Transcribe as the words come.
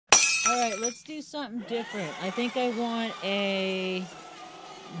Alright, let's do something different. I think I want a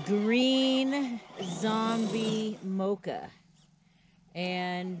green zombie mocha.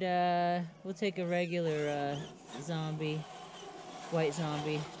 And we'll take a regular zombie, white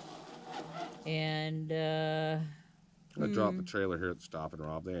zombie. And I dropped the trailer here at the Stop and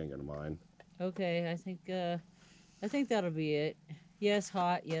Rob. They ain't gonna mind. okay, I think that'll be it. Yes,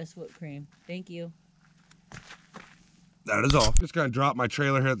 hot. Yes, whipped cream. Thank you. That is all. Just gonna drop my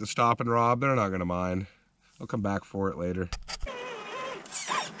trailer here at the Stop and Rob. They're not gonna mind. I'll come back for it later.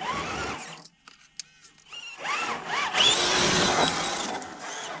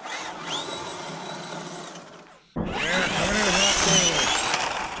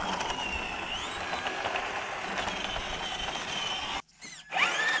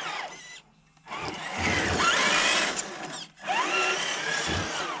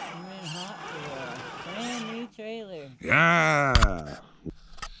 Yeah.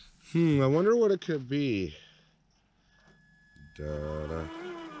 I wonder what it could be. Da-da,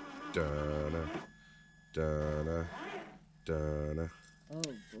 da-da, da-da, da-da. Oh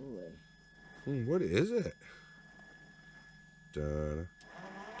boy. What is it? Da-da,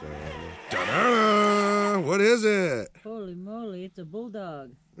 da-da, da-da. What is it? Holy moly, it's a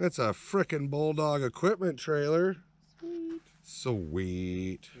bulldog. It's a frickin' bulldog equipment trailer. Sweet.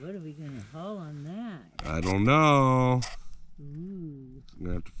 Sweet. What are we gonna haul on that? I don't know. Ooh. I'm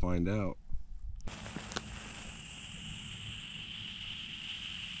gonna have to find out.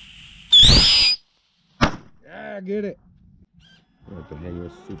 Yeah, get it. I have to hang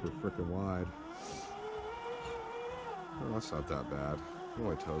this super frickin' wide. Oh, that's not that bad. It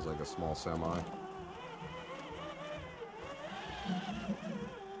only tows like a small semi.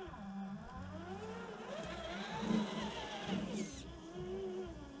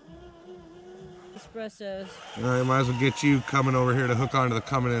 Espressos. Alright, might as well get you coming over here to hook onto the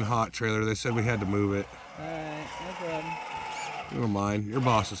coming in hot trailer. They said we had to move it. Alright, no problem. You don't mind. Your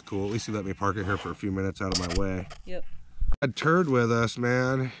boss is cool. At least he let me park it here for a few minutes out of my way. Yep. Had Turd with us,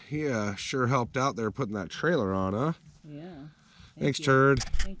 man. He sure helped out there putting that trailer on, huh? Yeah. Thanks, Turd.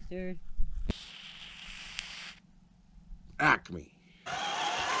 Thanks, Turd. Acme.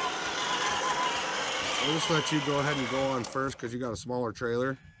 I'll just let you go ahead and go on first because you got a smaller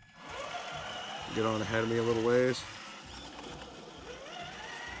trailer. Get on ahead of me a little ways.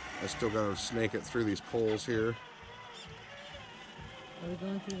 I still gotta snake it through these poles here. Are we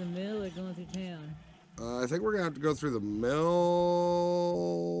going through the mill or going through town? I think we're gonna have to go through the mill.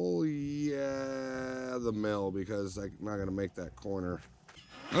 Yeah, the mill, because I'm not gonna make that corner.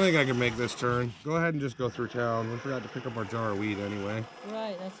 I think I can make this turn. Go ahead and just go through town. We forgot to pick up our jar of weed anyway.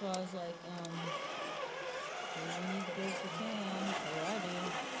 Right, that's why I was like, we need to go to town, or I do.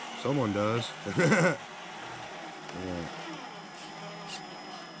 Someone does. Yeah.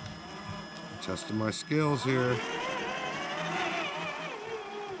 Testing my skills here.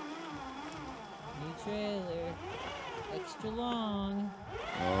 New trailer. Extra long.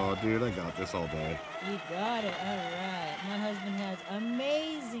 Oh, dude, I got this all day. You got it. Alright. My husband has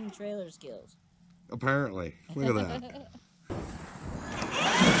amazing trailer skills. Apparently. Look at that.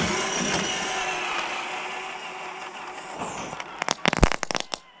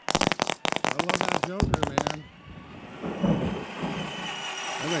 I love that Joker, man.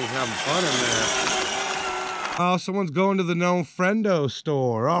 I think he's having fun in there. Oh, someone's going to the No Friendo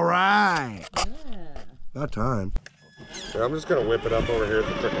store. All right. Yeah. About time. Yeah, I'm just going to whip it up over here at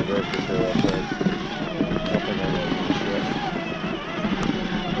the frickin' grocery store real quick.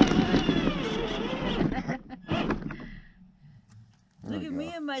 Look at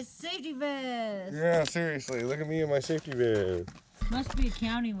me in my safety vest. Yeah, seriously. Look at me in my safety vest. Must be a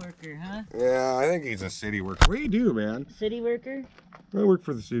county worker, huh? Yeah, I think he's a city worker. What do you do, man? City worker? I work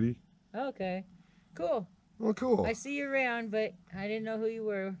for the city. Okay. Cool. Oh, cool. I see you around, but I didn't know who you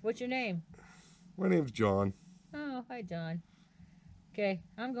were. What's your name? My name's John. Oh, hi, John. Okay,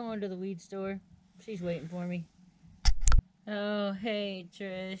 I'm going to the weed store. She's waiting for me. Oh, hey,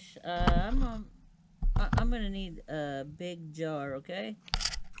 Trish. I'm gonna need a big jar, okay?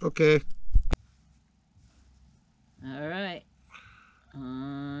 Okay. All right.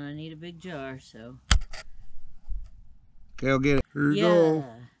 I need a big jar, so. Okay, I'll get it. Here you Yeah, go.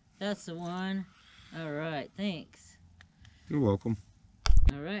 that's the one. All right, thanks. You're welcome.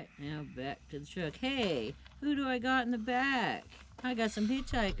 All right, now back to the truck. Hey, who do I got in the back? I got some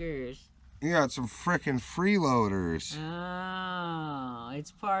hitchhikers. You got some frickin' freeloaders. Oh,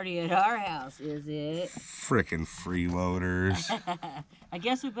 it's party at our house, is it? Frickin' freeloaders. I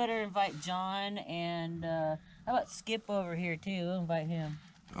guess we better invite John and how about Skip over here too? We'll invite him.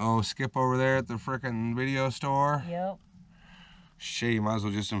 Oh, Skip over there at the frickin' video store? Yep. Shit, you might as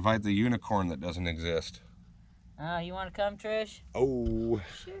well just invite the unicorn that doesn't exist. You want to come, Trish? Oh.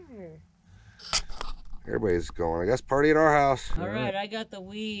 Sure. Everybody's going. I guess party at our house. All right, I got the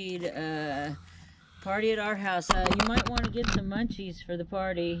weed. Party at our house. You might want to get some munchies for the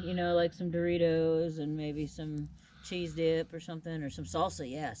party. You know, like some Doritos and maybe some cheese dip or something, or some salsa.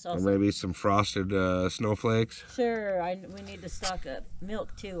 Yeah, salsa. Or maybe some frosted snowflakes. Sure. We need to stock up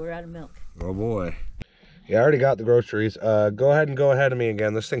milk too. We're out of milk. Oh boy. Yeah, I already got the groceries. Go ahead of me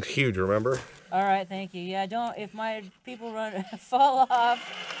again. This thing's huge, remember? All right, thank you. Yeah, don't, if my people fall off.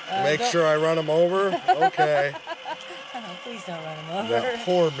 Make sure I run them over? Okay. Please don't run them over. That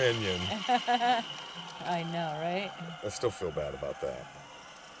poor minion. I know, right? I still feel bad about that.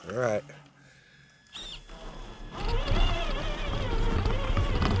 All right.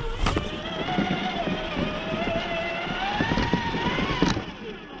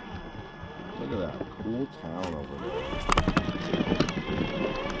 Look at that cool town over there.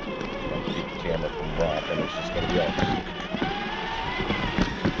 I'll keep the camera from rocking. It's just gonna be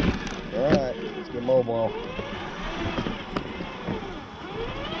all right, let's get mobile.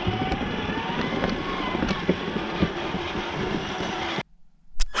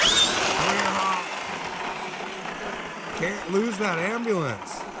 Can't lose that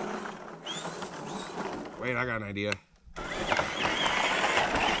ambulance. Wait, I got an idea.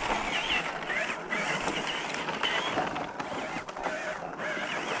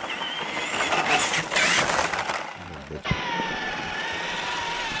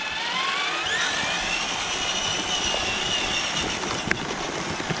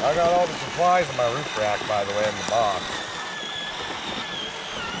 I got all the supplies in my roof rack, by the way, in the box.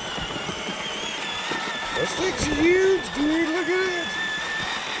 This thing's huge, dude. Look at it.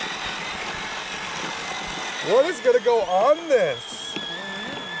 What is going to go on this?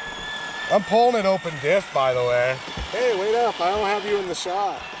 I'm pulling it open diff, by the way. Hey, wait up. I don't have you in the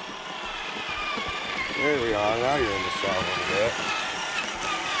shot. There we are. Now you're in the shot a little bit.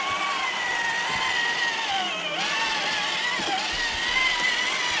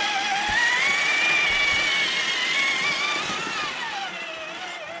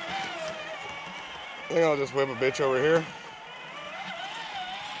 I think I'll just whip a bitch over here.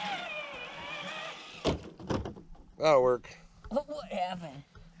 That'll work. What happened?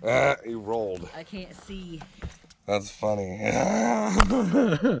 You rolled. I can't see. That's funny.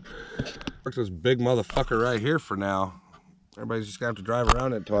 Works this big motherfucker right here for now. Everybody's just gonna have to drive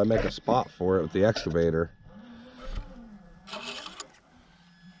around it until I make a spot for it with the excavator.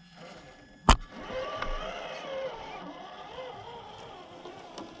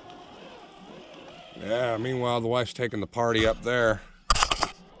 Yeah, meanwhile the wife's taking the party up there.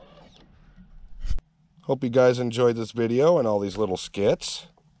 Hope you guys enjoyed this video and all these little skits.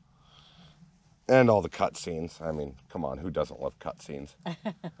 And all the cutscenes. I mean, come on, who doesn't love cutscenes?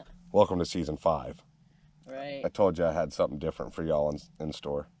 Welcome to season 5. Right. I told you I had something different for y'all in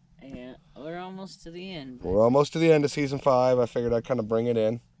store. Yeah, we're almost to the end. We're almost to the end of season 5. I figured I'd kind of bring it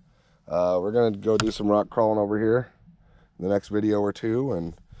in. We're going to go do some rock crawling over here in the next video or two.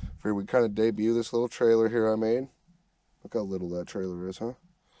 And figured we kind of debut this little trailer here I made. Look how little that trailer is, huh?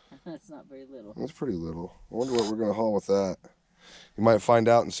 That's not very little. That's pretty little. I wonder what we're going to haul with that. You might find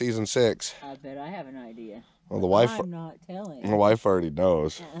out in season 6. I bet I have an idea. Well, the wife. I'm not telling. The wife already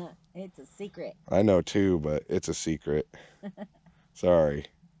knows. It's a secret. I know too, but it's a secret. Sorry.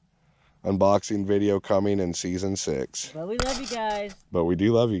 Unboxing video coming in season 6. But we love you guys. But we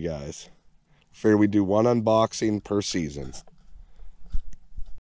do love you guys. Figure we do one unboxing per season.